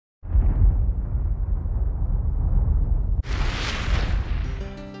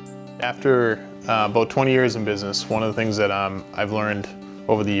After about 20 years in business, one of the things that I've learned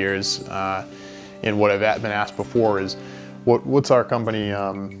over the years and what I've been asked before is what's our company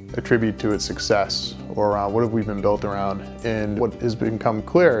attribute to its success, or what have we been built around? And what has become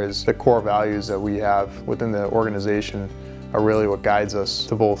clear is the core values that we have within the organization are really what guides us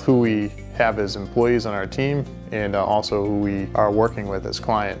to both who we have as employees on our team and also who we are working with as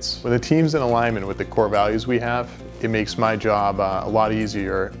clients. When the team's in alignment with the core values we have, it makes my job a lot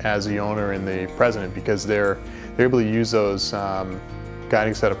easier as the owner and the president, because they're able to use those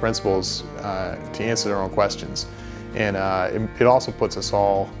guiding set of principles to answer their own questions. And it also puts us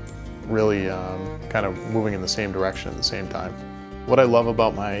all really kind of moving in the same direction at the same time. What I love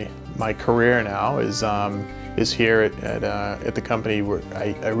about my career now is here at the company, where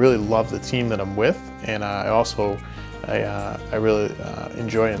I really love the team that I'm with, and I really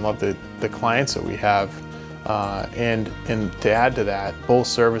enjoy and love the clients that we have. And to add to that, both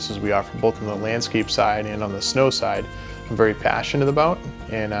services we offer, both on the landscape side and on the snow side, I'm very passionate about,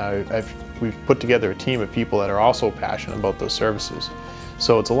 and we've put together a team of people that are also passionate about those services.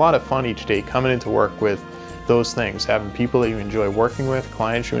 So it's a lot of fun each day coming into work with those things, having people that you enjoy working with,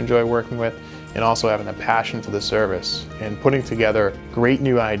 clients you enjoy working with, and also having a passion for the service, and putting together great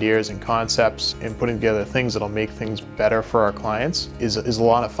new ideas and concepts and putting together things that'll make things better for our clients is a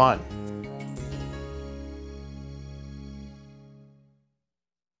lot of fun.